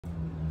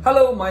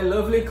Hello, my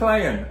lovely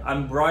client.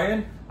 I'm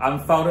Brian. I'm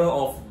founder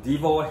of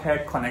Divo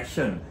Hair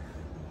Connection.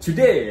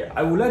 Today,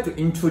 I would like to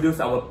introduce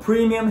our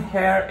premium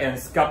hair and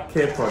scalp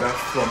care products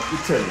from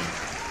Italy.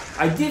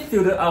 I did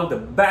filter out the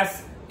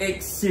best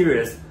 8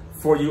 series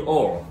for you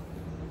all.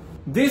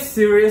 This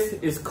series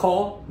is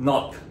called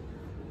Knot.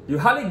 You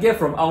hardly get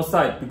from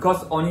outside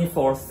because only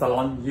for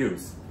salon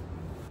use.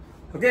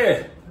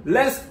 Okay,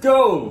 let's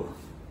go!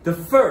 The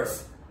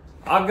first,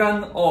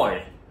 argan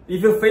oil.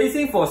 If you're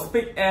facing for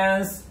split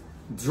ends,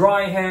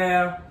 dry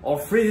hair or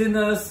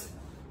frizziness,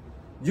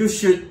 you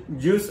should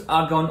use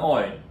argan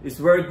oil. It's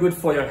very good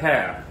for your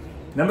hair.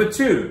 Number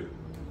 2,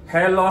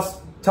 hair loss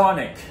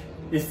tonic.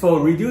 It's for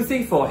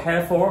reducing for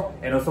hair fall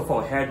and also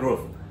for hair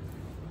growth.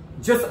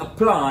 Just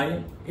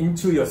apply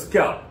into your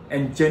scalp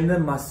and gentle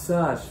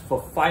massage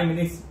for 5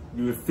 minutes.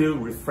 You will feel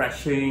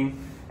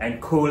refreshing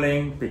and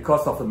cooling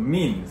because of the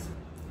mint.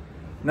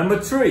 Number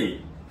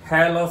 3,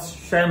 hair loss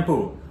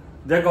shampoo.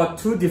 They got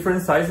 2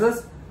 different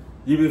sizes.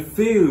 You will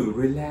feel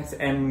relaxed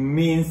and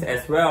mint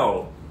as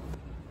well.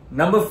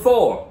 Number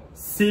 4,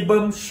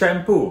 sebum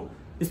shampoo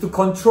is to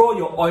control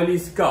your oily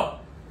scalp.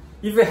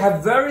 If you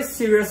have very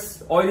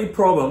serious oily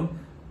problem,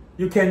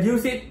 you can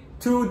use it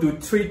 2 to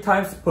 3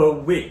 times per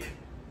week.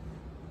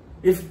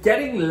 If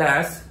getting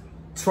less,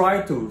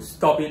 try to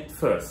stop it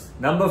first.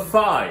 Number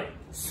 5,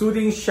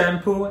 soothing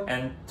shampoo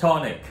and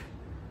tonic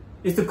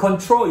is to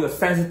control your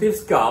sensitive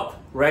scalp,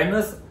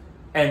 redness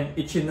and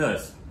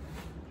itchiness.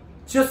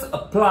 Just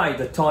apply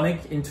the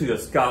tonic into your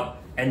scalp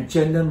and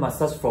gentle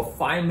massage for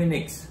 5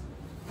 minutes.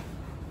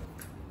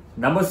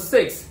 Number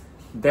 6,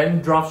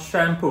 dandruff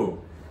shampoo.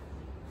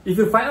 If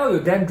you find out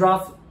your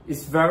dandruff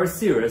is very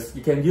serious,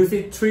 you can use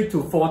it 3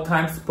 to 4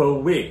 times per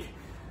week.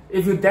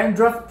 If your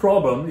dandruff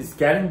problem is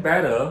getting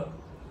better,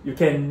 you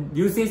can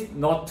use it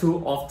not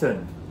too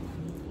often.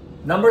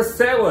 Number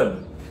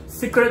 7,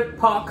 Secret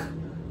Park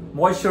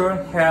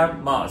Moisture Hair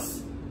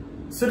Mask.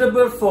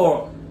 Suitable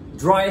for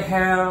dry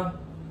hair,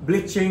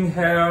 bleaching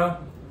hair,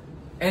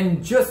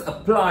 and just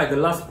apply the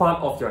last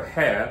part of your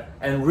hair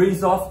and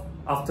rinse off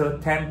after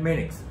 10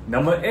 minutes.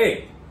 Number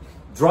 8,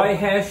 dry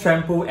hair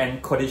shampoo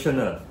and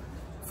conditioner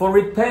for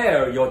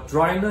repair your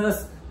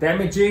dryness,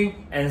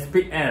 damaging and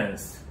split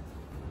ends.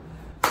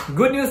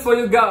 Good news for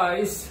you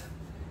guys,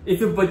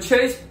 if you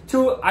purchase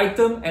 2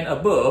 items and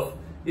above,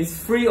 it's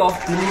free of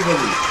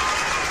delivery.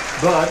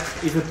 But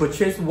if you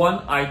purchase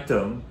 1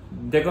 item,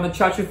 they're gonna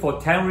charge you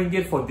for 10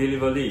 ringgit for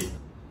delivery.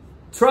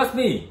 Trust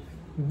me,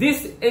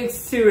 this 8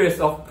 series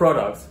of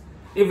products,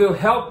 it will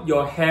help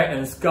your hair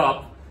and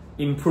scalp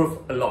improve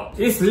a lot.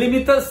 It's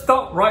limited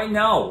stock right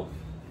now.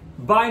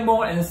 Buy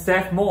more and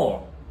save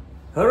more.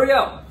 Hurry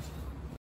up!